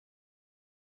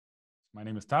My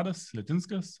name is Tadas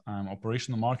Litinskas. I'm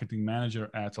Operational Marketing Manager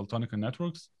at Teltonika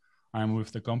Networks. I'm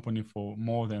with the company for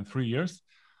more than 3 years,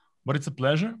 but it's a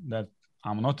pleasure that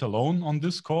I'm not alone on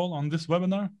this call, on this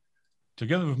webinar.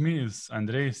 Together with me is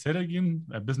Andrei Seregin,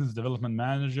 a Business Development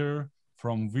Manager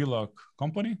from ViLOG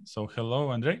company. So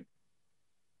hello, Andrei.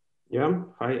 Yeah,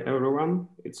 hi everyone.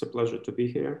 It's a pleasure to be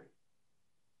here.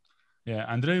 Yeah,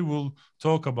 Andrei will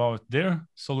talk about their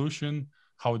solution,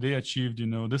 how they achieved,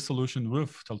 this solution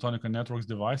with Teltonika Networks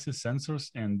devices,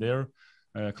 sensors, and their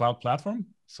cloud platform.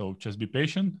 So just be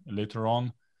patient. Later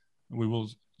on,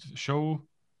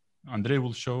 Andrei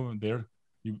will show their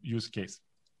use case.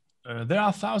 There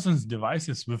are thousands of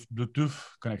devices with Bluetooth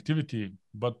connectivity,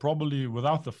 but probably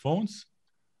without the phones,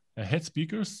 head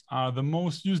speakers are the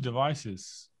most used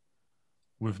devices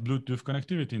with Bluetooth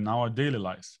connectivity in our daily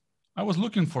lives. I was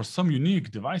looking for some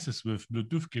unique devices with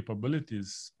Bluetooth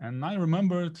capabilities, and I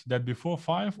remembered that before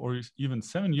 5 or even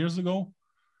 7 years ago,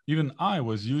 even I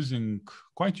was using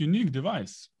quite unique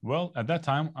device. Well, at that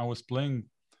time, I was playing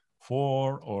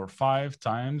 4 or 5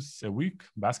 times a week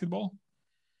basketball.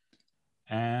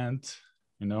 And,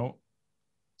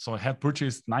 so I had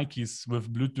purchased Nikes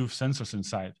with Bluetooth sensors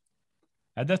inside.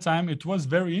 At that time, it was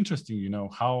very interesting,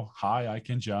 how high I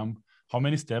can jump, how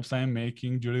many steps I am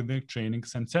making during the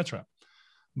trainings, etc.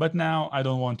 But now I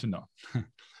don't want to know.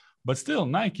 But still,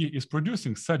 Nike is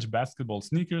producing such basketball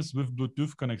sneakers with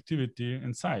Bluetooth connectivity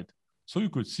inside. So you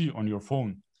could see on your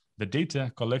phone the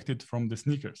data collected from the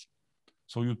sneakers.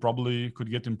 So you probably could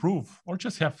get improved or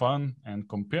just have fun and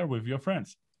compare with your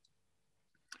friends.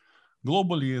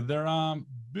 Globally, there are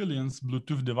billions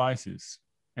Bluetooth devices.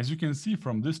 As you can see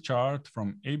from this chart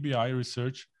from ABI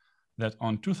research, that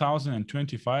on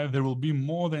 2025, there will be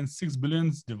more than 6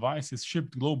 billion devices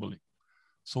shipped globally.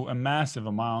 So a massive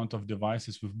amount of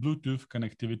devices with Bluetooth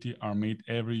connectivity are made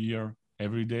every year,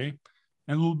 every day,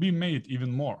 and will be made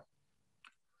even more.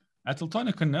 At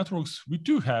Teltonika Networks, we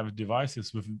do have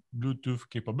devices with Bluetooth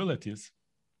capabilities,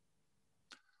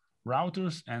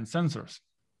 routers and sensors.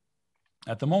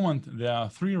 At the moment, there are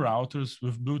 3 routers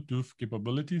with Bluetooth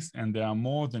capabilities, and there are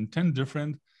more than 10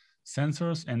 different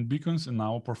sensors and beacons in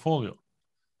our portfolio.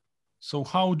 So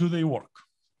how do they work?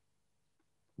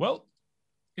 Well,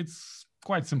 it's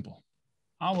quite simple.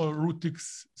 Our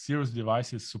RootX series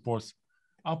devices supports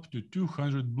up to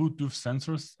 200 Bluetooth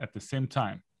sensors at the same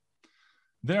time.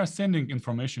 They are sending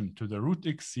information to the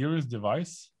RootX series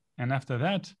device, and after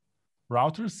that,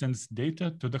 router sends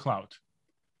data to the cloud,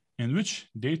 in which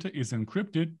data is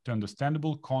encrypted to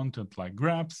understandable content like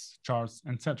graphs, charts,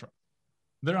 etc.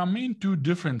 There are main 2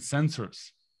 different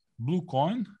sensors, blue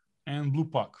coin and blue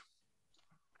puck.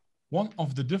 One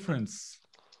of the difference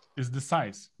is the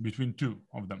size between 2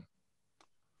 of them.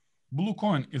 Blue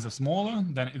coin is smaller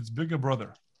than its bigger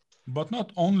brother, but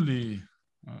not only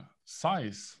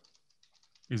size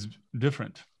is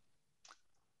different.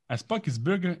 As puck is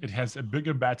bigger, it has a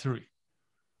bigger battery.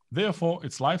 Therefore,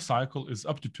 its life cycle is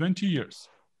up to 20 years,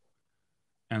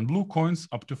 and blue coins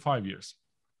up to 5 years.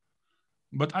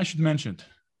 But I should mention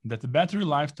that the battery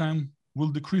lifetime will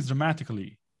decrease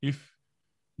dramatically if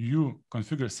you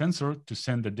configure a sensor to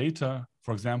send the data,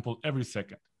 for example, every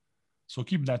second. So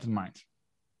keep that in mind.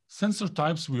 Sensor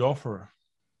types we offer: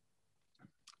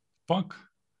 puck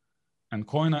and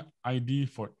coin ID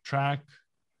for track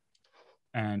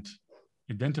and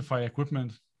identify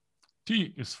equipment.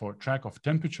 T is for track of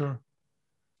temperature.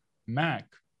 MAC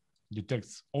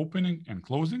detects opening and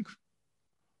closing.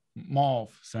 MOV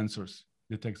sensors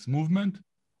detects movement.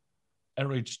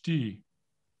 RHT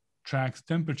tracks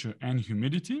temperature and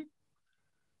humidity.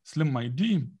 Slim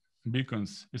ID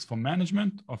beacons is for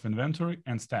management of inventory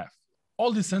and staff.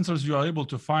 All these sensors you are able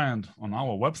to find on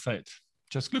our website.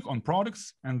 Just click on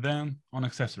products and then on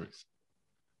accessories.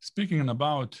 Speaking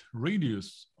about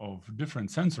radius of different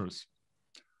sensors,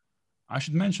 I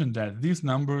should mention that these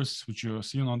numbers, which you're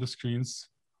seeing on the screens,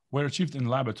 were achieved in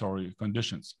laboratory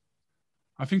conditions.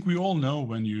 I think we all know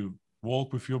when you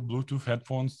walk with your Bluetooth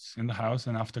headphones in the house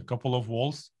and after a couple of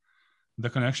walls,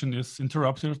 the connection is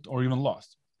interrupted or even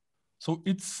lost. So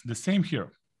it's the same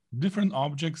here. Different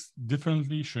objects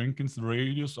differently shrink in the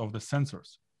radius of the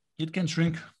sensors. It can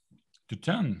shrink to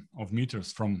 10 of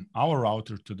meters from our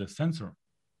router to the sensor.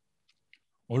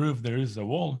 Or if there is a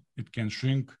wall, it can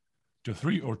shrink to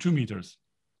 3 or 2 meters.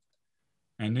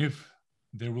 And if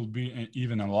there will be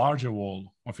even a larger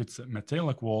wall, if it's a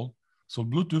metallic wall, so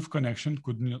Bluetooth connection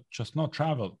could just not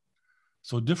travel.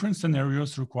 So different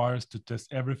scenarios requires to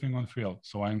test everything on field.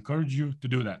 So I encourage you to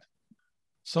do that.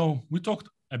 So we talked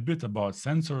a bit about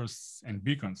sensors and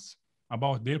beacons,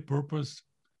 about their purpose.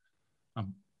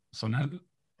 So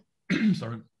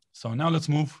now let's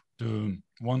move to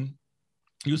one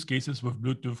use cases with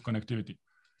Bluetooth connectivity.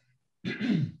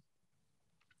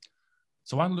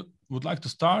 So I would like to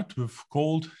start with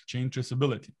cold chain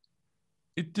traceability.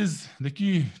 It is the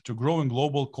key to growing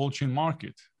global cold chain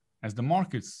market. As the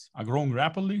markets are growing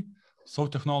rapidly, so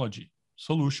technology,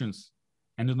 solutions,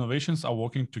 and innovations are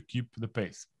working to keep the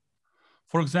pace.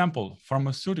 For example,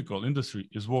 pharmaceutical industry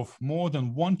is worth more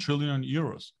than 1 trillion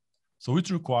euros, so it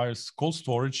requires cold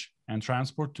storage and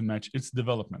transport to match its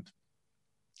development.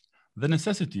 The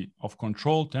necessity of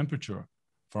controlled temperature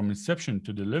from inception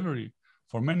to delivery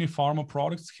for many pharma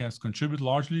products has contributed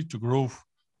largely to growth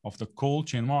of the cold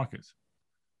chain market.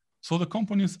 So the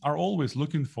companies are always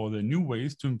looking for the new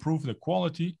ways to improve the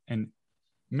quality and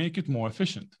make it more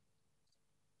efficient.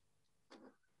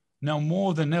 Now,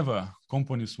 more than ever,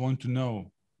 companies want to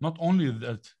know not only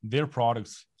that their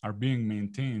products are being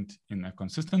maintained in a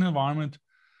consistent environment,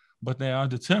 but they are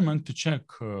determined to check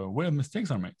where mistakes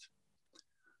are made.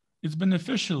 It's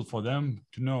beneficial for them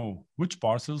to know which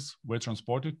parcels were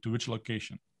transported to which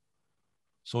location,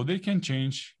 so they can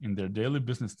change in their daily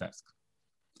business task.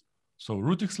 So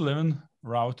RootX11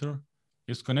 router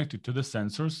is connected to the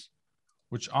sensors,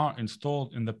 which are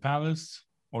installed in the pallets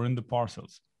or in the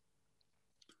parcels.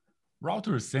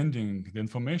 Router is sending the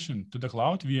information to the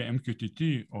cloud via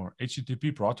MQTT or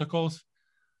HTTP protocols,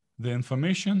 the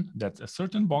information that a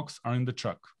certain box are in the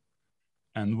truck.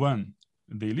 And when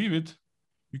they leave it,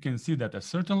 you can see that a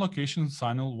certain location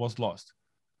signal was lost.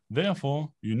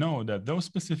 Therefore, you know that those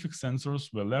specific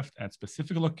sensors were left at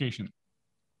specific location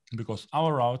because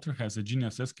our router has a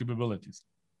GNSS capabilities.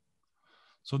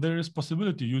 So there is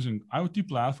possibility using IoT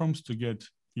platforms to get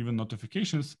even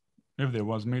notifications if there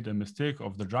was made a mistake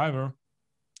of the driver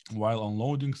while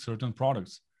unloading certain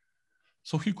products.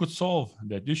 So he could solve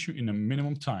that issue in a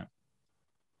minimum time.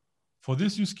 For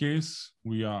this use case,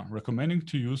 we are recommending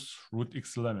to use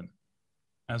RootX11.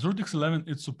 As RootX11,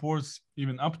 it supports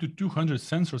even up to 200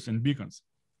 sensors and beacons.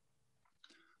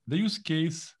 The use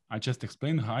case I just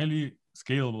explained highly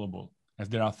scalable, as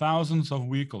there are thousands of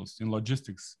vehicles in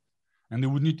logistics, and they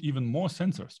would need even more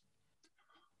sensors.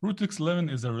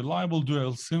 RootX11 is a reliable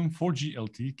dual SIM 4G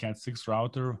LTE Cat6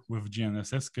 router with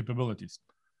GNSS capabilities.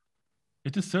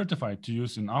 It is certified to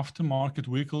use in aftermarket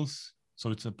vehicles, so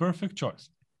it's a perfect choice.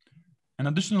 An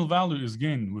additional value is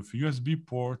gained with USB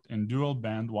port and dual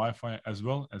band Wi-Fi, as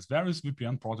well as various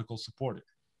VPN protocols supported.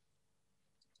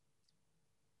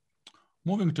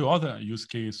 Moving to other use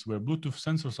case where Bluetooth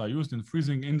sensors are used in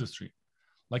freezing industry,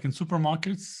 like in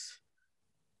supermarkets,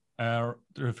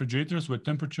 refrigerators where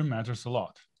temperature matters a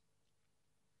lot.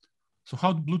 So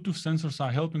how Bluetooth sensors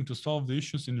are helping to solve the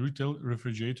issues in retail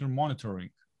refrigerator monitoring?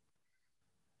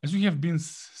 As we have been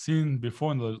seen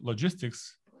before in the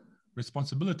logistics,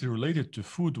 responsibility related to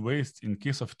food waste in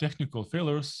case of technical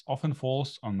failures often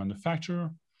falls on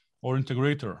manufacturer or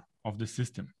integrator of the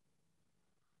system.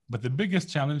 But the biggest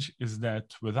challenge is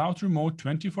that without remote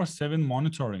 24/7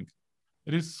 monitoring,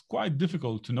 it is quite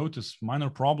difficult to notice minor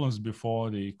problems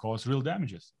before they cause real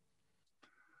damages.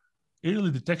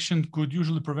 Early detection could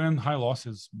usually prevent high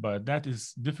losses, but that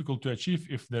is difficult to achieve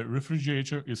if the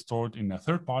refrigerator is stored in a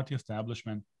third-party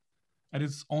establishment and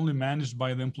it's only managed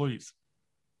by the employees.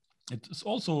 It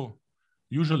also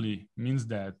usually means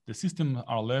that the systems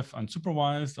are left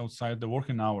unsupervised outside the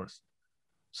working hours.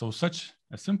 So such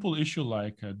a simple issue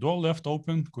like a door left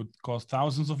open could cost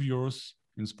thousands of euros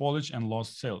in spoilage and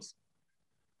lost sales.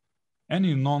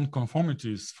 Any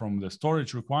non-conformities from the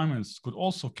storage requirements could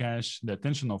also catch the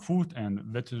attention of food and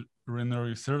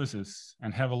veterinary services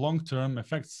and have a long-term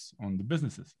effects on the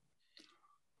businesses.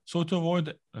 So to avoid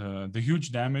the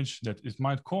huge damage that it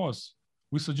might cause,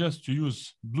 we suggest to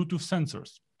use Bluetooth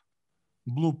sensors.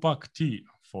 BluePuck-T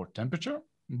for temperature,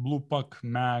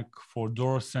 BluePuck-Mac for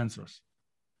door sensors.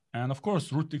 And of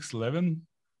course, RootX11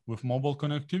 with mobile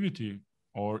connectivity,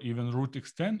 or even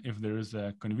RootX10 if there is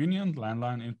a convenient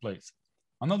landline in place.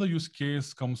 Another use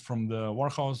case comes from the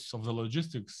warehouse of the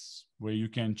logistics, where you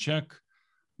can check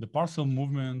the parcel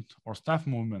movement or staff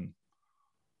movement.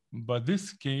 But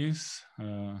this case,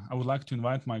 I would like to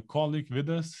invite my colleague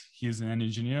Vidas. He's an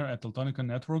engineer at Teltonika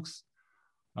Networks.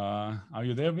 Are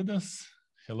you there, Vidas?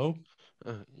 Hello?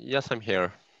 Yes, I'm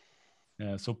here.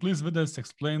 Yeah, so please, Vidas,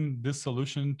 explain this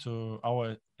solution to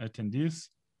our attendees.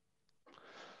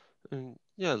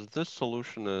 Yes, this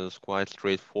solution is quite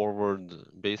straightforward.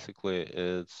 Basically,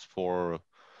 it's for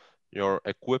your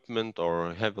equipment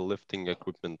or heavy lifting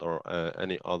equipment or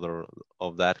any other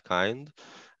of that kind,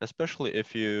 especially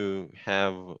if you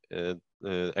have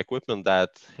equipment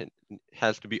that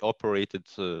has to be operated,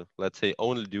 let's say,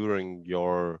 only during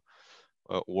your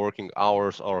working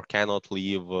hours or cannot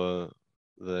leave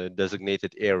the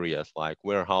designated areas like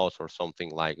warehouse or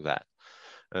something like that.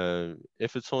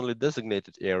 If it's only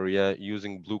designated area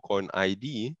using Blue Coin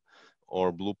ID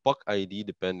or Blue Puck ID,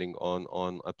 depending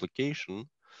on application,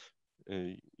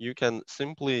 you can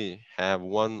simply have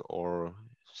one or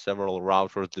several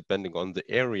routers depending on the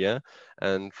area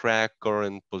and track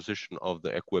current position of the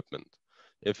equipment.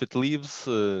 If it leaves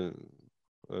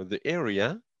the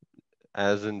area,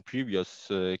 as in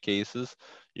previous cases,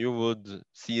 you would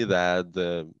see that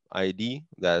the ID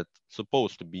that's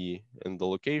supposed to be in the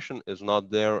location is not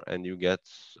there, and you get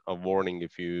a warning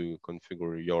if you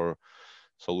configure your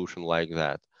solution like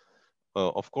that.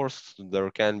 Of course,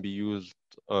 there can be used,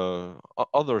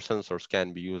 other sensors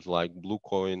can be used like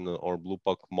Bluecoin or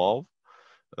BluePuck MOV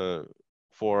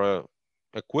for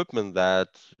equipment that,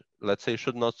 let's say,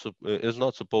 is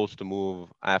not supposed to move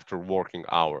after working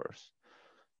hours,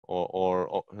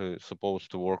 or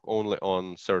supposed to work only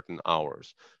on certain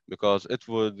hours, because it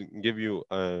would give you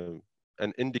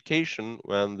an indication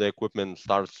when the equipment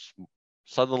starts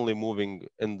suddenly moving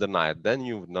in the night. Then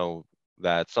you know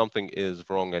that something is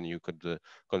wrong, and you could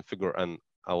configure an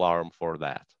alarm for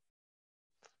that.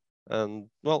 And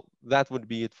well, that would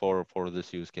be it for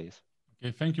this use case.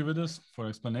 Okay, thank you, Vidas, for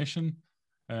explanation.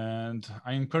 And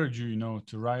I encourage you,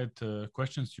 to write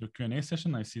questions to your Q&A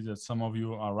session. I see that some of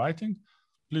you are writing.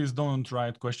 Please don't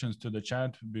write questions to the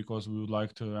chat, because we would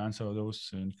like to answer those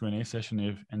in Q&A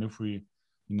session. If we,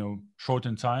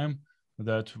 shorten time,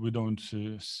 that we don't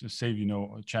save,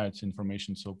 chat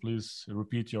information. So please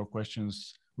repeat your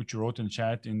questions which you wrote in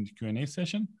chat in the Q&A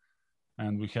session.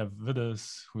 And we have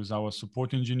Vidas, who's our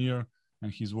support engineer,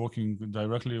 and he's working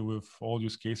directly with all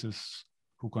use cases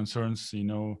who concerns,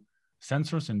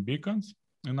 sensors and beacons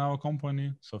in our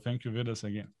company. So thank you, Vidas,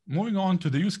 again. Moving on to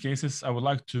the use cases, I would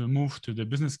like to move to the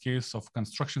business case of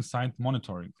construction site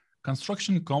monitoring.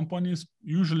 Construction companies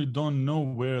usually don't know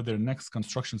where their next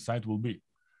construction site will be.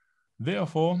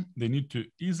 Therefore, they need to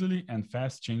easily and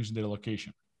fast change their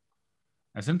location.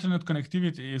 As internet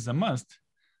connectivity is a must,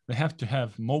 they have to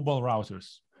have mobile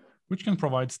routers, which can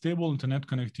provide stable internet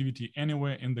connectivity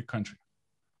anywhere in the country.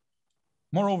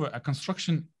 Moreover, a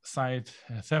construction site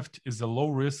theft is a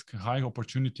low-risk,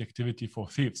 high-opportunity activity for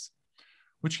thieves,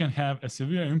 which can have a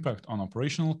severe impact on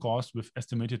operational costs with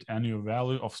estimated annual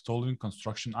value of stolen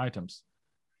construction items.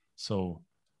 So,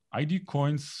 ID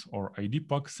coins or ID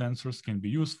puck sensors can be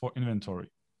used for inventory.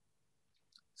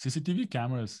 CCTV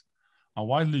cameras are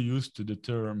widely used to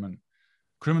determine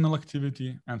criminal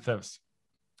activity and thefts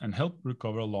and help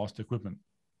recover lost equipment.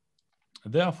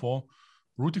 Therefore,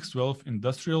 RootX12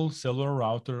 industrial cellular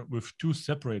router with 2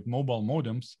 separate mobile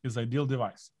modems is ideal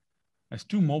device, as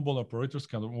 2 mobile operators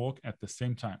can work at the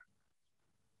same time.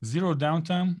 Zero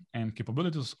downtime and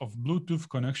capabilities of Bluetooth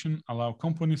connection allow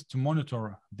companies to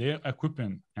monitor their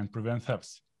equipment and prevent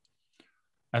thefts,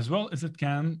 as well as it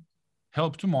can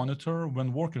help to monitor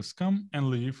when workers come and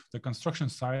leave the construction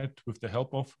site with the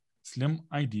help of slim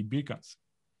ID beacons.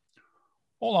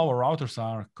 All our routers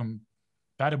are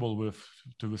compatible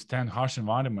to withstand harsh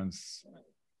environments,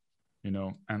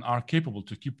 and are capable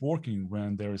to keep working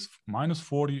when there is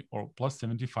 -40 or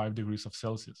 +75 degrees of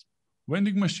Celsius.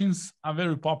 Vending machines are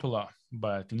very popular,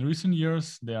 but in recent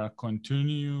years, they are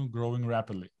continue growing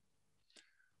rapidly.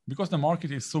 Because the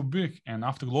market is so big, and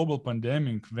after global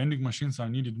pandemic, vending machines are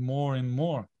needed more and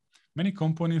more, many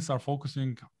companies are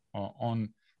focusing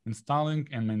on installing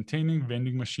and maintaining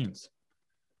vending machines.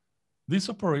 These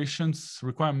operations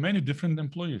require many different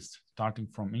employees, starting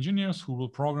from engineers who will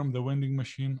program the vending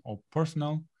machine or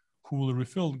personnel who will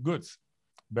refill goods,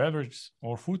 beverages,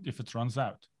 or food if it runs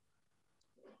out.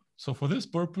 So for this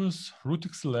purpose,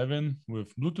 RootX11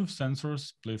 with Bluetooth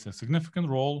sensors plays a significant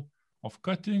role of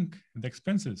cutting the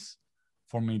expenses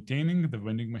for maintaining the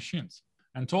vending machines.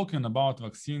 And talking about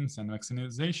vaccines and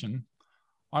vaccination,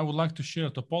 I would like to share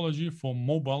a topology for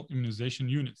mobile immunization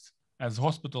units. As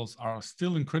hospitals are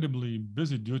still incredibly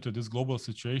busy due to this global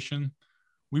situation,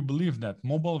 we believe that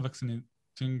mobile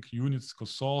vaccinating units could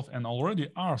solve and already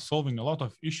are solving a lot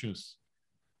of issues,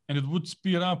 and it would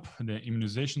speed up the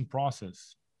immunization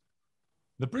process.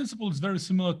 The principle is very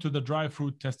similar to the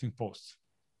drive-through testing posts.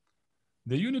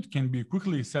 The unit can be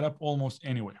quickly set up almost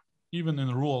anywhere, even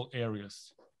in rural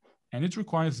areas, and it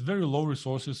requires very low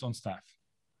resources on staff.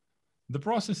 The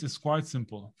process is quite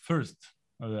simple. First,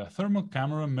 the thermal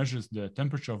camera measures the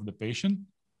temperature of the patient.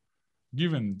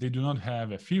 Given they do not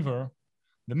have a fever,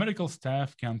 the medical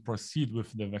staff can proceed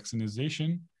with the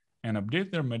vaccination and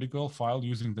update their medical file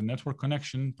using the network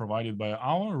connection provided by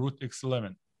our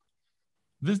RootX11.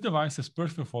 This device is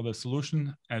perfect for the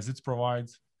solution as it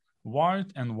provides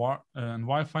wired and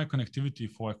Wi-Fi connectivity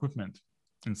for equipment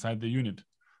inside the unit,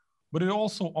 but it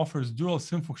also offers dual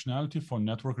SIM functionality for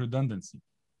network redundancy.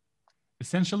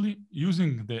 Essentially,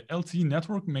 using the LTE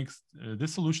network makes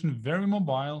this solution very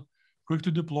mobile, quick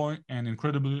to deploy, and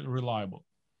incredibly reliable.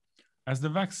 As the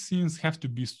vaccines have to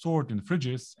be stored in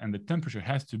fridges and the temperature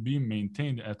has to be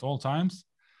maintained at all times,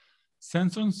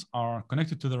 sensors are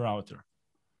connected to the router.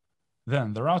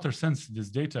 Then the router sends this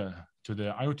data to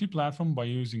the IoT platform by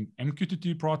using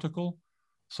MQTT protocol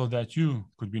so that you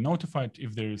could be notified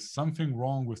if there is something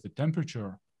wrong with the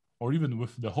temperature or even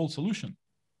with the whole solution.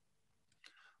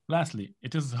 Lastly,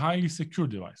 it is a highly secure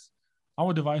device.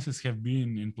 Our devices have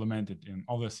been implemented in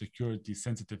other security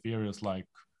sensitive areas like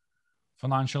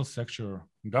financial sector,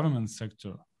 government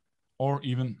sector, or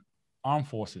even armed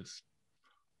forces.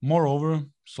 Moreover,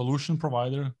 solution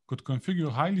provider could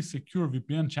configure highly secure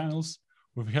VPN channels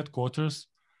with headquarters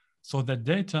so that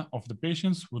data of the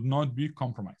patients would not be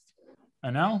compromised.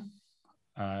 And now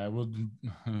I would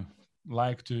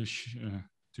like to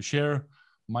share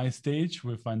my stage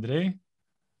with Andrei,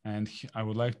 and I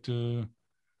would like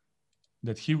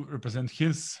that he represent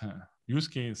his use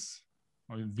case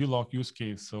or ViLOG use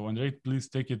case. So Andrei, please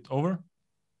take it over.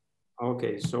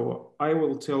 Okay, so I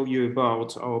will tell you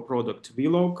about our product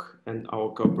ViLOG and our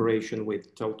cooperation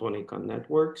with Teltonika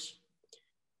Networks.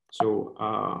 So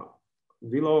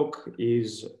ViLOG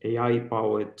is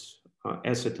AI-powered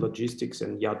asset logistics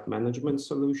and yard management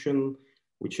solution,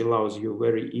 which allows you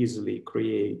very easily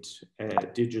create a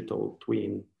digital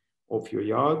twin of your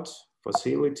yard,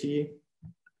 facility,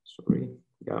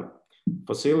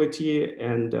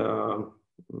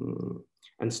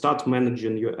 and start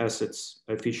managing your assets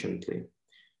efficiently.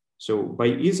 So by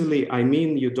easily, I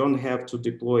mean you don't have to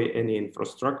deploy any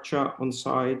infrastructure on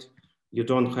site. You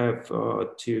don't have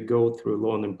to go through a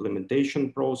long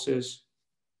implementation process.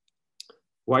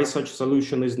 Why such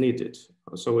solution is needed?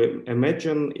 So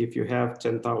imagine if you have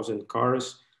 10,000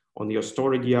 cars on your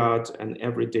storage yard and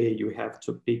every day you have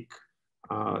to pick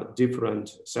different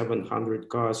 700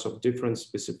 cars of different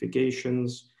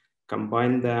specifications,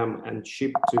 combine them and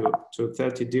ship to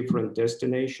 30 different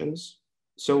destinations.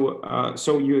 So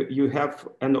you have,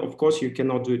 and of course you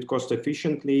cannot do it cost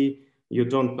efficiently. You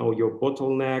don't know your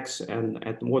bottlenecks and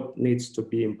what needs to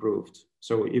be improved.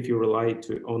 So if you rely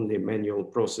to only manual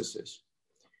processes.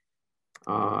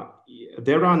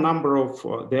 There are a number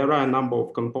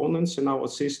of components in our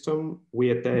system.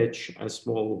 We attach a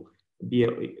small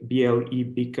BLE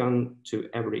beacon to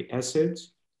every asset.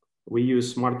 We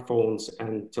use smartphones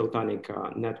and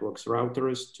Teltonika Networks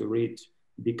routers to read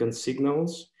beacon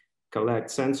signals,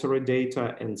 collect sensory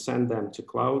data, and send them to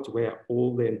cloud where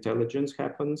all the intelligence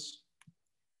happens.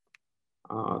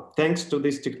 Thanks to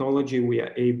this technology, we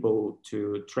are able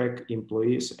to track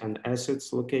employees and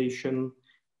assets location,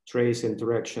 trace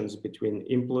interactions between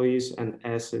employees and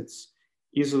assets,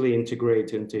 easily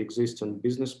integrate into existing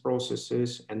business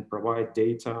processes, and provide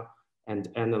data and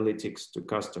analytics to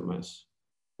customers.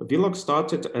 ViLOG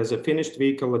started as a finished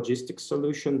vehicle logistics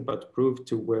solution, but proved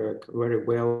to work very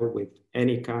well with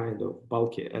any kind of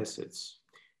bulky assets.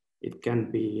 It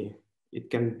can be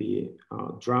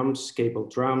drums, cable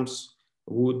drums,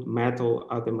 wood, metal,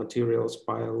 other materials,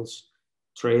 piles,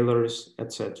 trailers,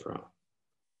 etc.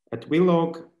 At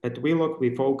ViLOG,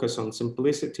 we focus on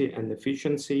simplicity and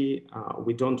efficiency.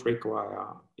 We don't require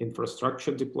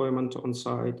infrastructure deployment on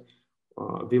site.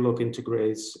 ViLOG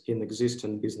integrates in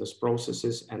existing business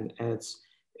processes and adds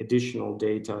additional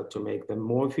data to make them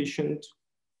more efficient.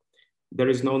 There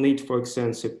is no need for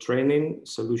extensive training.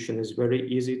 Solution is very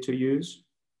easy to use.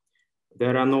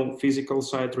 There are no physical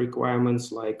site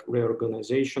requirements like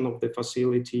reorganization of the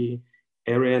facility,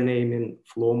 area naming,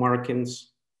 floor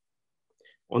markings.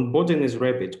 Onboarding is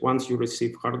rapid. Once you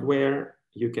receive hardware,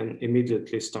 you can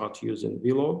immediately start using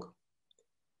ViLOG.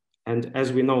 And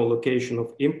as we know, location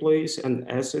of employees and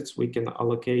assets, we can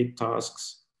allocate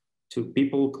tasks to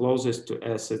people closest to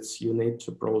assets you need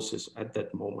to process at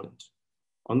that moment.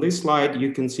 On this slide,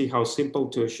 you can see how simple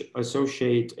to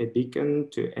associate a beacon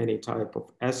to any type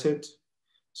of asset.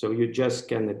 So you just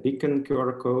scan a beacon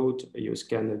QR code, you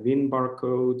scan a VIN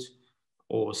barcode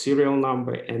or serial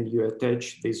number, and you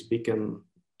attach this beacon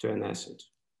to an asset.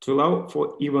 To allow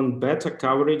for even better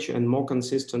coverage and more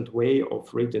consistent way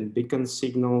of reading beacon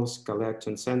signals,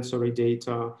 collecting sensory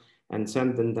data, and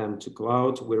sending them to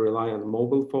cloud, we rely on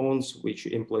mobile phones, which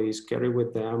employees carry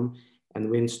with them, and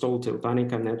we install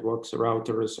Teltonika Networks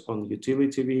routers on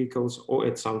utility vehicles or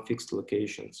at some fixed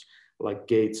locations, like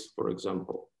gates, for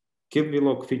example. Key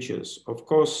ViLOG features, of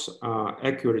course,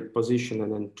 accurate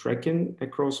positioning and tracking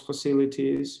across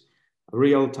facilities,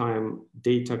 real-time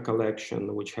data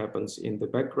collection, which happens in the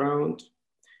background,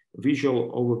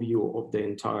 visual overview of the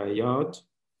entire yard,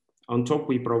 On top,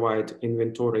 we provide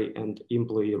inventory and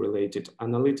employee-related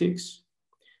analytics.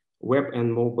 Web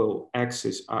and mobile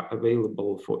access are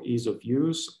available for ease of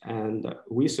use, and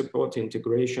we support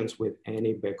integrations with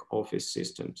any back office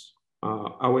systems.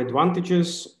 Our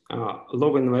advantages are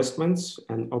low investments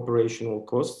and operational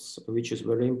costs, which is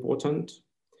very important.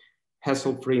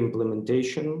 Hassle-free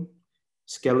implementation,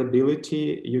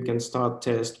 scalability. You can start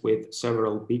test with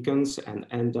several beacons and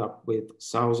end up with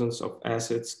thousands of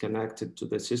assets connected to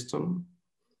the system.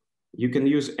 You can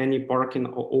use any parking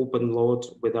or open lot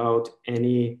without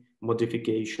any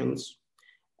modifications.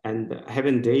 And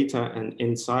having data and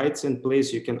insights in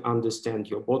place, you can understand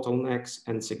your bottlenecks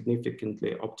and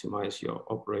significantly optimize your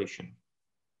operation.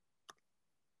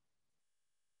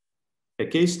 A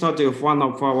case study of one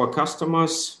of our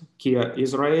customers, Kia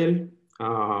Israel.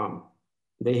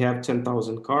 They have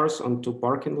 10,000 cars on 2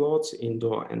 parking lots,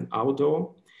 indoor and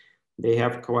outdoor. They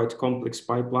have quite complex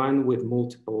pipeline with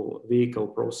multiple vehicle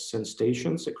processing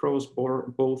stations across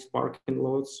both parking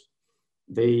lots.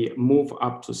 They move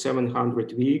up to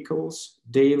 700 vehicles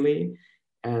daily,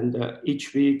 and each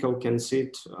vehicle can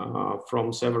sit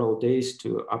from several days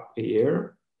to up a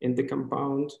year in the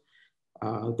compound.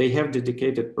 They have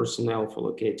dedicated personnel for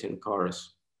locating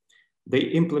cars. They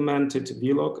implemented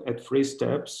ViLOG at 3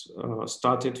 steps,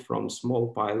 started from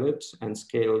small pilots and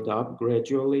scaled up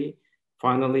gradually,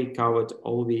 finally covered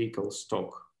all vehicle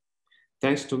stock.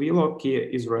 Thanks to ViLOG, Kia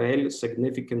Israel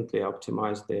significantly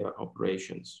optimized their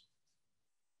operations.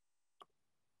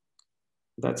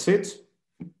 That's it.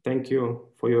 Thank you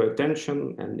for your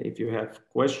attention. And if you have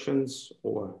questions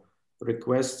or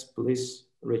requests, please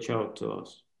reach out to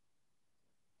us.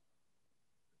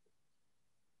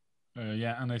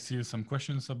 Yeah, and I see some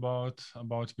questions about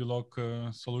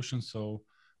ViLOG solutions. So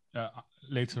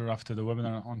later after the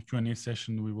webinar on Q&A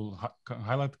session, we will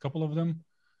highlight a couple of them,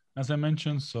 as I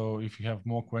mentioned. So if you have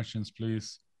more questions,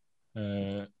 please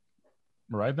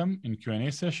write them in Q&A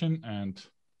session. And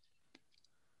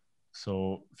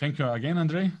so thank you again,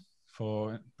 Andrei,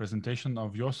 for presentation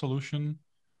of your solution,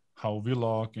 how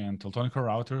ViLOG and Teltonika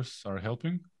routers are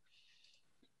helping.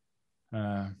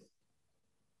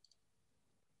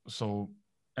 So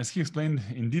as he explained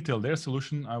in detail their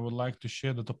solution, I would like to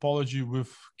share the topology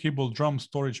with cable drum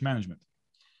storage management.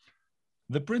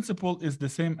 The principle is the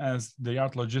same as the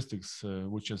yard logistics,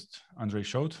 which just Andrei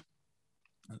showed.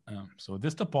 So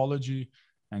this topology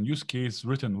and use case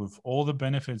written with all the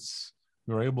benefits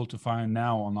we're able to find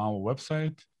now on our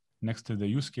website next to the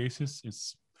use cases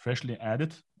is freshly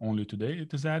added. Only today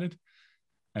it is added.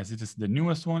 As it is the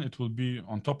newest one, it will be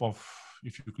on top of,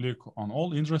 if you click on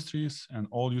all industries and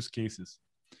all use cases.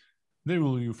 There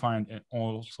will you find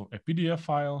also a PDF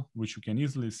file, which you can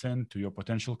easily send to your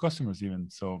potential customers even.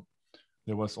 So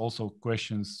there was also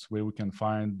questions where we can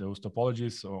find those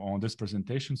topologies on this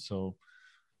presentation. So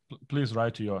please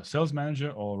write to your sales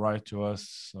manager or write to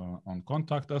us on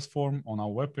contact us form on our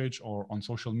webpage or on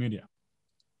social media.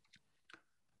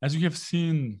 As you have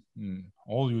seen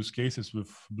all use cases with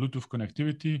Bluetooth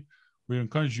connectivity, we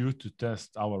encourage you to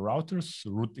test our routers,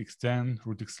 Root X10,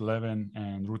 Root X11,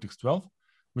 and Root X12,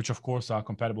 which of course are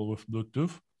compatible with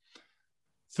Bluetooth.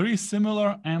 3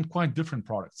 similar and quite different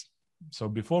products. So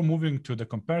before moving to the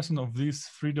comparison of these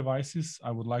 3 devices,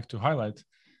 I would like to highlight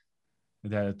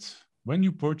that when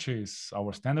you purchase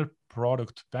our standard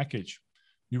product package,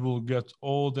 you will get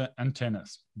all the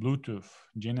antennas, Bluetooth,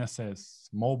 GNSS,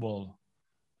 mobile,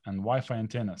 and Wi-Fi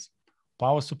antennas,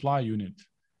 power supply unit,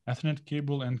 Ethernet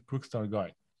cable, and quick start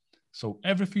guide. So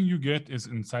everything you get is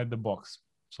inside the box.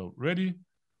 So ready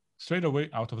straight away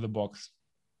out of the box.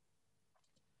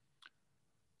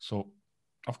 So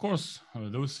of course,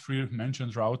 those 3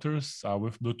 mentioned routers are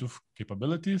with Bluetooth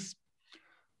capabilities.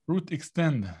 Root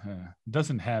X10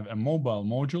 doesn't have a mobile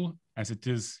module as it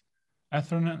is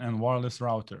Ethernet and wireless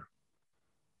router.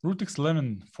 Root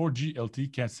X11 4G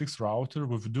LTE Cat6 router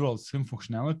with dual SIM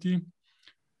functionality,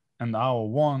 and our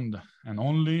one and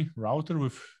only router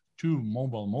with 2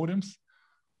 mobile modems,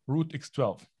 Root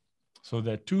X12, so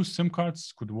that 2 SIM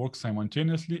cards could work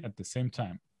simultaneously at the same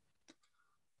time.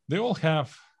 They all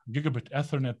have gigabit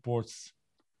Ethernet ports,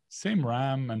 same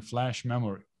RAM and flash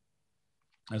memory,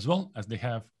 as well as they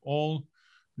have all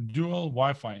dual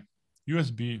Wi-Fi,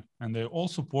 USB, and they all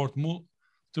support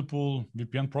multiple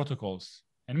VPN protocols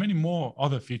and many more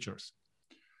other features,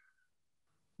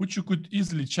 which you could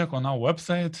easily check on our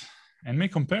website and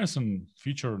make comparison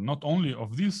feature not only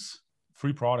of these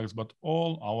 3 products, but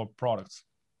all our products.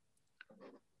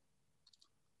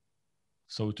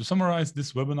 So to summarize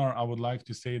this webinar, I would like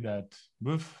to say that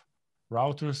with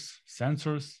routers,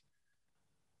 sensors,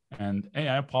 and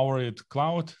AI-powered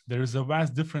cloud, there is a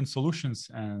vast different solutions,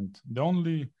 and the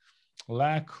only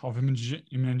lack of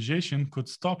immunization could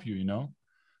stop you, you know.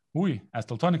 We, as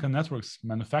Teltonika Networks,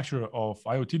 manufacturer of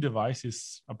IoT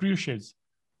devices, appreciates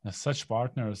such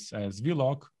partners as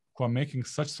ViLOG who are making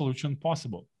such solution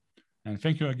possible. And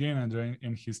thank you again, Andrei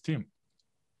and his team.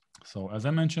 So as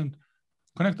I mentioned,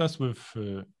 connect us with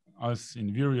us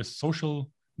in various social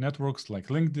networks like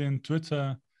LinkedIn,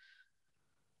 Twitter.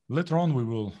 Later on, we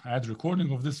will add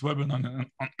recording of this webinar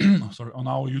on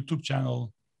our YouTube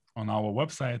channel, on our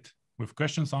website with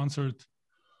questions answered.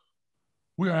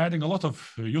 We are adding a lot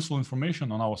of useful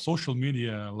information on our social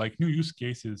media, like new use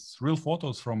cases, real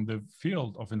photos from the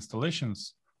field of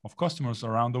installations of customers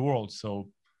around the world. So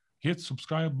hit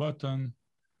subscribe button,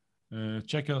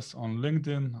 check us on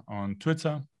LinkedIn, on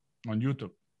Twitter, on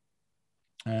YouTube.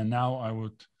 And now I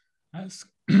would ask,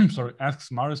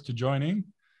 ask Marius to join in.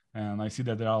 And I see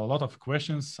that there are a lot of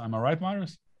questions. Am I right,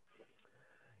 Marius?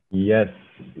 Yes,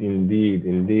 indeed,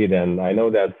 indeed. And I know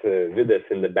that Vidas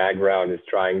in the background is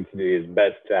trying to do his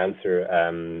best to answer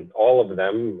all of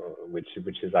them, which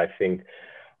is, I think,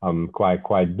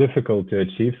 quite difficult to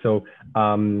achieve. So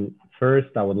first,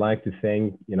 I would like to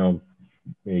thank,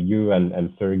 you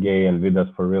and Sergey and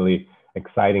Vidas for really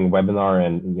exciting webinar.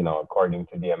 And, according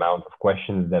to the amount of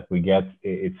questions that we get,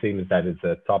 it seems that it's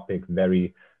a topic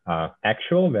very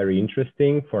actual, very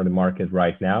interesting for the market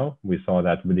right now. We saw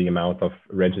that with the amount of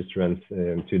registrants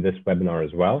to this webinar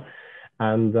as well.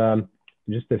 And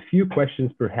just a few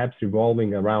questions perhaps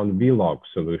revolving around ViLOG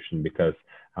solution, because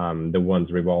the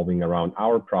ones revolving around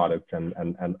our products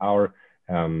and our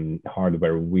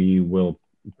hardware, we will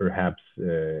perhaps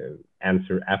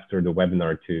answer after the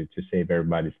webinar to save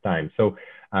everybody's time. So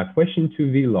question to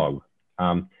ViLOG.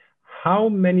 How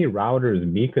many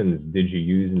routers beacons did you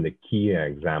use in the Kia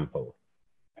example?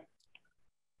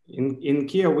 In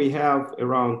Kia, we have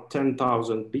around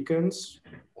 10,000 beacons,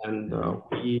 and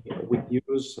we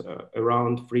use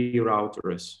around 3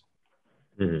 routers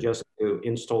just to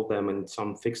install them in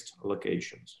some fixed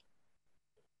locations.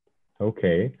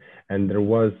 Okay, and there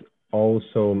was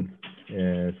also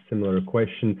a similar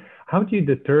question. How do you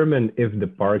determine if the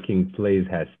parking place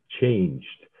has changed?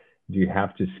 Do you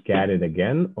have to scan it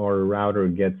again, or a router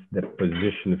gets the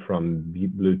position from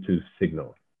Bluetooth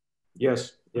signal?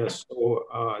 Yes. So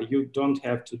you don't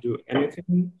have to do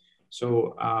anything.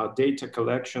 So data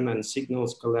collection and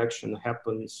signals collection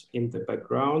happens in the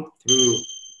background through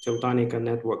Teltonika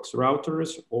Networks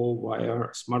routers or via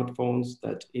smartphones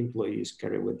that employees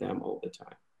carry with them all the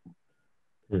time.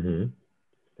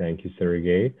 Thank you,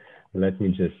 Sergey. Let me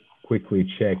just quickly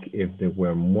check if there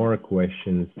were more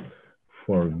questions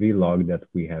for ViLOG that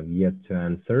we have yet to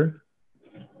answer.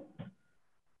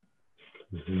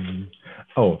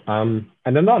 An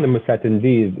anonymous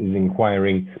attendee is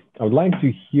inquiring, I would like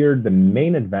to hear the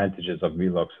main advantages of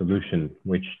ViLOG solution,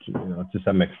 which to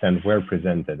some extent were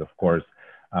presented, of course.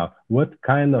 What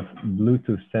kind of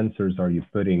Bluetooth sensors are you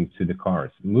putting to the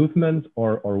cars? Movement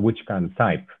or which kind of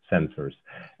type sensors?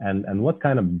 And what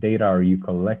kind of data are you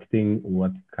collecting?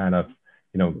 What kind of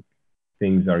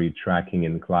things are you tracking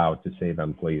in cloud to save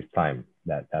employees time?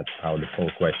 That's how the whole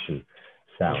question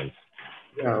sounds.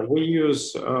 Yeah, we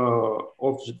use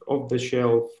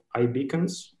off-the-shelf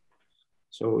iBeacons.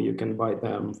 So you can buy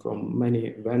them from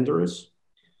many vendors.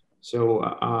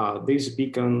 So this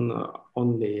beacon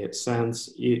only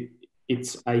sends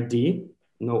its ID,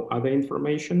 no other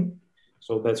information.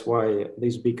 So that's why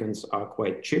these beacons are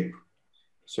quite cheap.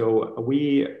 So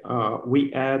we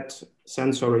add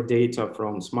sensory data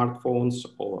from smartphones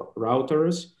or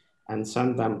routers and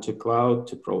send them to cloud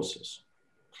to process.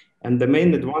 And the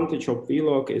main advantage of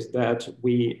ViLOG is that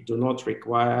we do not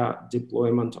require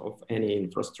deployment of any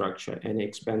infrastructure, any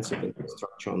expensive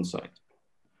infrastructure on site.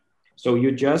 So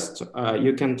you just,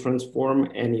 you can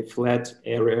transform any flat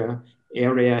area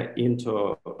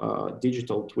into a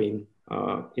digital twin,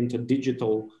 into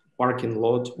digital parking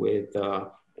lot with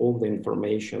all the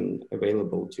information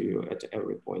available to you at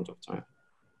every point of time.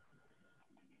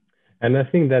 And I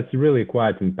think that's really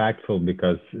quite impactful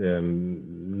because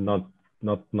not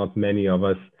many of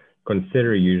us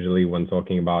consider usually when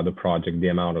talking about a project the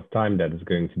amount of time that is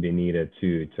going to be needed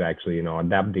to actually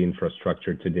adapt the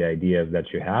infrastructure to the ideas that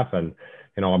you have, and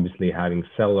obviously having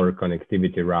cellular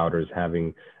connectivity routers,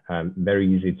 having very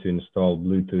easy to install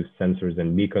Bluetooth sensors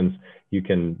and beacons, you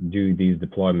can do these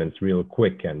deployments real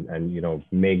quick and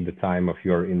make the time of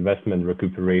your investment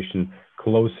recuperation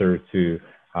closer to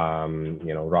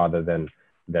rather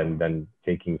than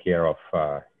taking care of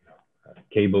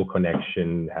cable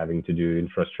connection, having to do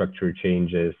infrastructure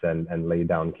changes and lay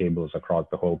down cables across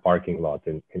the whole parking lot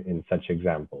in such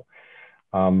example.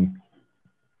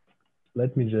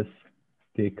 Let me just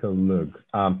take a look.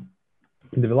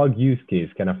 the ViLOG use case.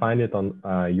 Can I find it on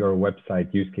your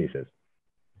website use cases?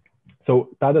 So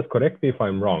Tadas, correct me if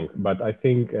I'm wrong, but I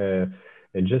think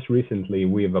just recently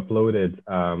we've uploaded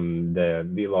the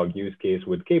ViLOG use case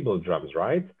with cable drums,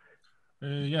 right?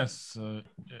 Yes,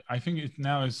 I think it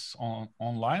now is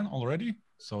online already.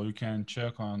 So you can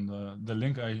check on the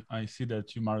link I see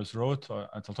that you, Marius, wrote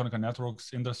at Teltonika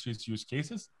Networks Industries Use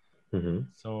Cases. Mm-hmm.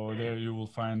 So there you will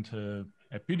find a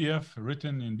PDF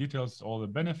written in details, all the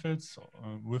benefits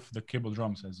with the cable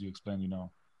drums, as you explained,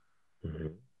 Mm-hmm.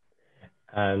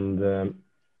 And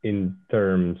in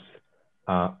terms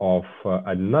of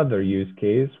another use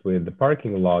case with the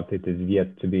parking lot, it is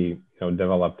yet to be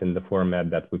developed in the format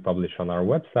that we publish on our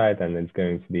website, and it's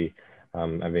going to be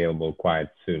available quite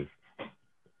soon.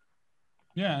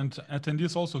 Yeah, and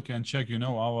attendees also can check,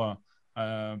 our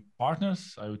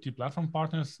partners, IoT platform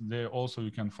partners. There also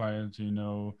you can find,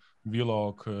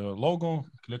 ViLOG logo.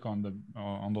 Click on the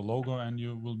logo, and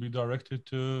you will be directed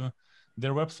to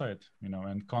their website,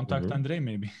 and contact Mm-hmm. Andrei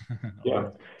maybe Yeah.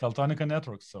 or Teltonika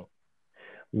Networks. So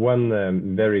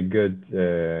one very good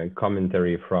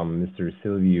commentary from Mr.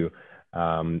 Silviu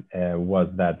was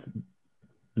that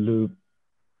blue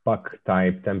puck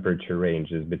type temperature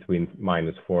range is between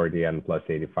 -40 and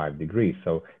 +85 degrees.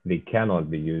 So they cannot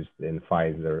be used in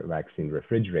Pfizer vaccine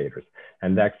refrigerators.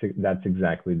 And that's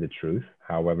exactly the truth.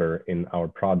 However, in our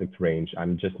product range,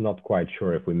 I'm just not quite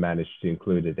sure if we managed to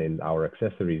include it in our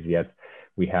accessories yet.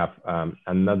 We have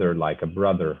another, like a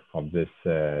brother of this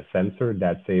sensor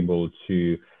that's able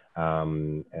to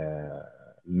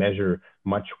measure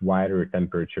much wider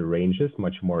temperature ranges,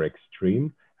 much more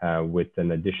extreme, with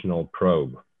an additional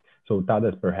probe. So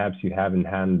Tadas, perhaps you have in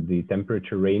hand the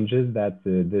temperature ranges that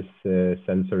this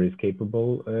sensor is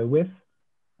capable with?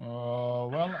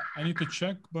 Well, I need to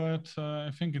check, but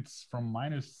I think it's from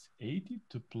 -80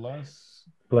 to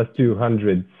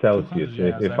 +200 Celsius, 200,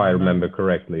 yeah, if I remember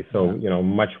correctly. So,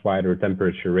 much wider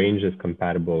temperature ranges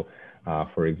compatible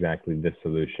for exactly this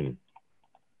solution.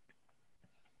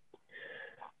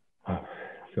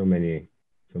 So many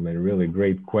really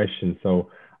great questions.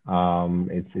 So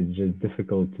it's just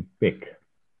difficult to pick.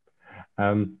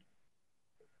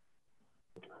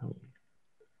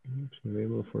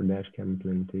 Available for dashcam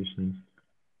implementations.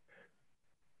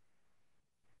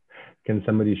 Can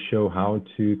somebody show how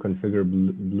to configure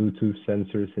Bluetooth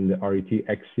sensors in the RET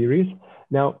X series?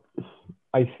 Now,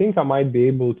 I think I might be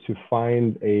able to find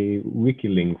a wiki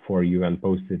link for you and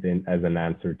post it in as an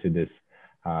answer to this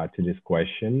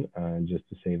question, just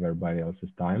to save everybody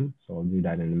else's time. So I'll do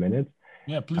that in a minute.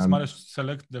 Yeah, please, Marius,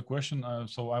 select the question.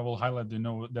 So I will highlight,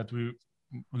 that we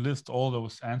list all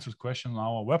those answered questions on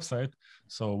our website.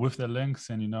 So with the links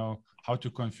and, how to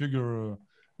configure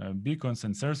beacons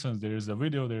and sensors, there is a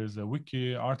video, there is a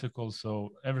wiki article. So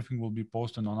everything will be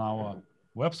posted on our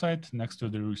website next to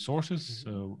the resources,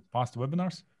 past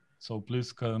webinars. So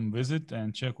please come visit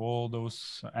and check all those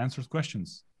answered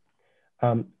questions.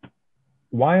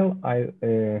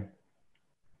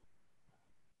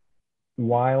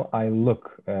 While I look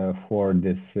for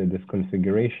this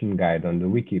configuration guide on the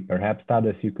wiki, perhaps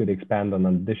Tadas, you could expand on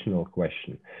an additional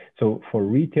question. So for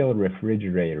retail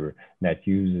refrigerator that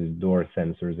uses door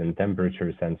sensors and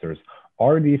temperature sensors,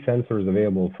 are these sensors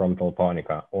available from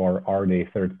Teltonika, or are they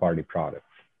third-party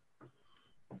products?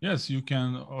 Yes, you can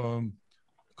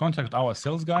contact our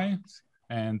sales guys,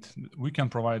 and we can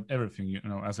provide everything,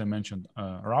 as I mentioned,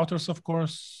 routers, of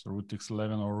course, Routix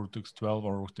 11 or Routix 12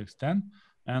 or Routix 10,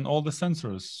 and all the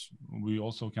sensors we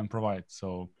also can provide.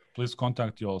 So please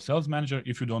contact your sales manager.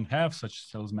 If you don't have such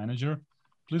sales manager,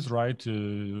 please write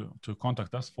to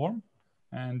contact us form,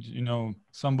 and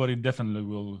somebody definitely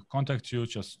will contact you.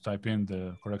 Just type in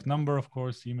the correct number, of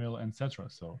course, email, etc.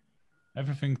 So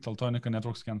everything Teltonika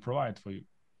Networks can provide for you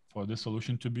for this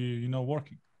solution to be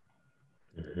working.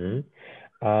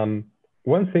 Mm-hmm.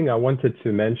 One thing I wanted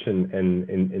to mention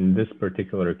in this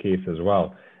particular case as well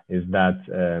is that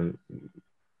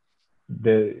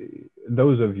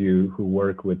those of you who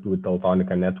work with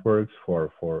Teltonika Networks for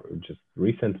just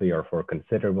recently or for a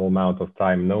considerable amount of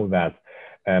time know that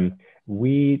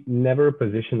we never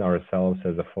position ourselves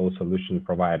as a full solution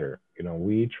provider.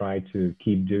 We try to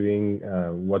keep doing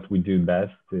what we do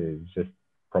best, is just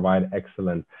provide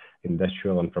excellent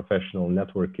industrial and professional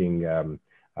networking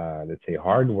let's say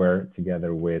hardware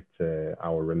together with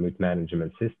our remote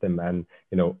management system and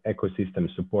ecosystem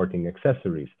supporting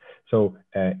accessories. So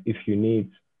if you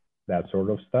need that sort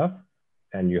of stuff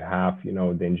and you have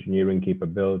the engineering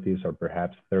capabilities or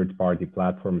perhaps third-party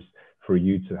platforms for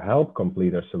you to help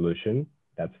complete a solution,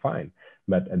 that's fine.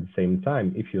 But at the same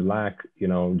time, if you lack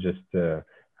just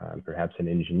perhaps an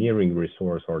engineering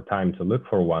resource or time to look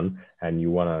for one, and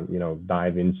you want to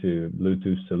dive into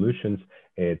Bluetooth solutions,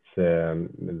 it's a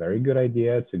very good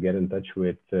idea to get in touch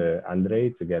with Andrei,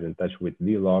 to get in touch with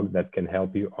ViLOG, that can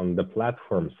help you on the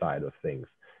platform side of things,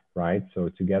 right? So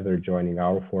together, joining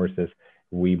our forces,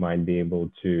 we might be able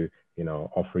to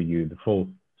offer you the full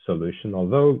solution,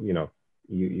 although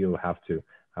you'll have to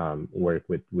work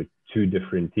with two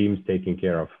different teams taking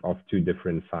care of two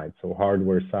different sides. So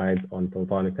hardware side on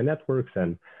Teltonika Networks,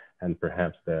 and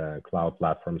perhaps the cloud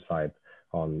platform side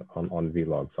on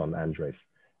ViLOGs, on Andrei's,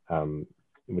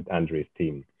 with Andrei's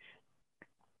team.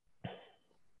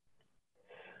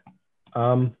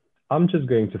 I'm just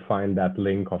going to find that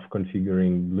link of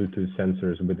configuring Bluetooth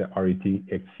sensors with the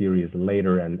RETX series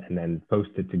later, and then post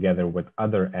it together with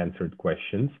other answered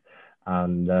questions.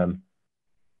 And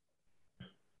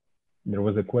there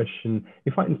was a question: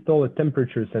 if I install a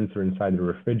temperature sensor inside the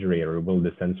refrigerator, will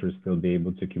the sensor still be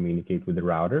able to communicate with the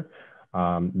router?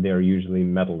 They're usually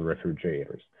metal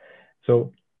refrigerators.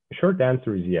 So short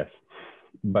answer is yes,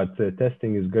 but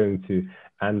testing is going to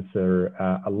answer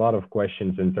a lot of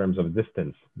questions in terms of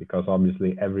distance, because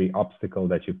obviously every obstacle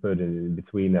that you put in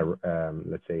between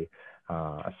let's say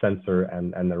a sensor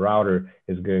and the router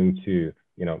is going to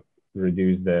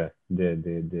reduce the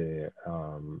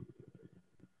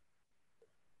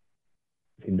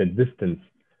distance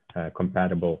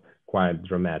compatible quite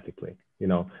dramatically.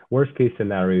 Worst case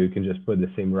scenario, you can just put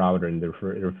the same router in the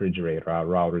refrigerator. Our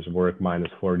routers work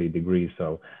 -40 degrees,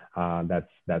 so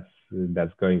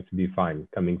that's going to be fine.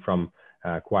 Coming from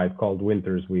quite cold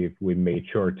winters, we've made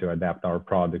sure to adapt our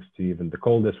products to even the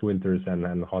coldest winters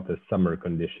and hottest summer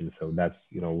conditions. So that's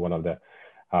one of the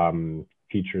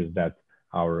features that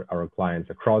our clients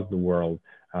across the world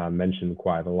mention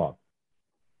quite a lot.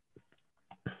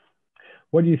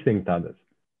 What do you think, Tadas?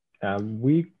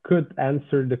 We could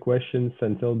answer the questions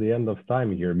until the end of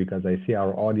time here, because I see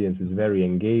our audience is very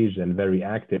engaged and very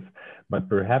active, but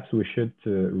perhaps we should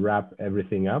wrap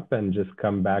everything up and just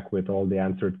come back with all the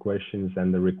answered questions and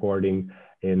the recording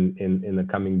in the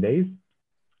coming days.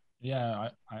 Yeah,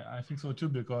 I think so too,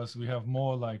 because we have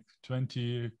more like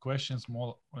 20 questions,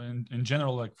 more in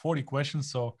general, like 40 questions.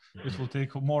 So it will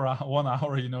take more 1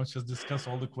 hour, just discuss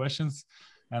all the questions.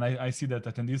 And I see that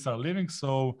attendees are leaving.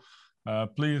 So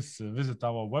please visit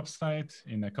our website.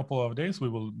 In a couple of days, we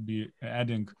will be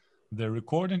adding the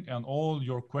recording, and all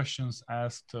your questions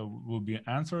asked will be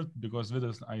answered, because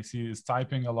Vidas, I see, is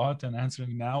typing a lot and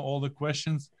answering now all the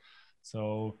questions. So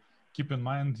keep in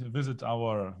mind, visit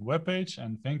our webpage,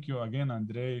 and thank you again,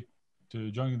 Andrei,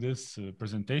 to join this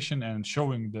presentation and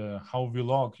showing how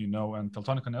ViLOG, and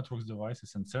Teltonika Networks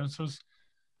devices and sensors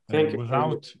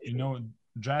without,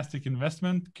 drastic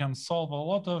investment can solve a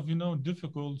lot of,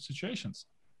 difficult situations.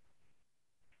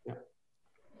 Yeah.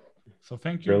 So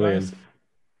thank you, Brilliant. guys.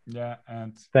 Yeah,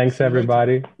 and thanks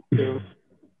everybody.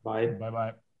 Bye.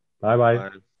 Bye-bye. Bye-bye. Bye.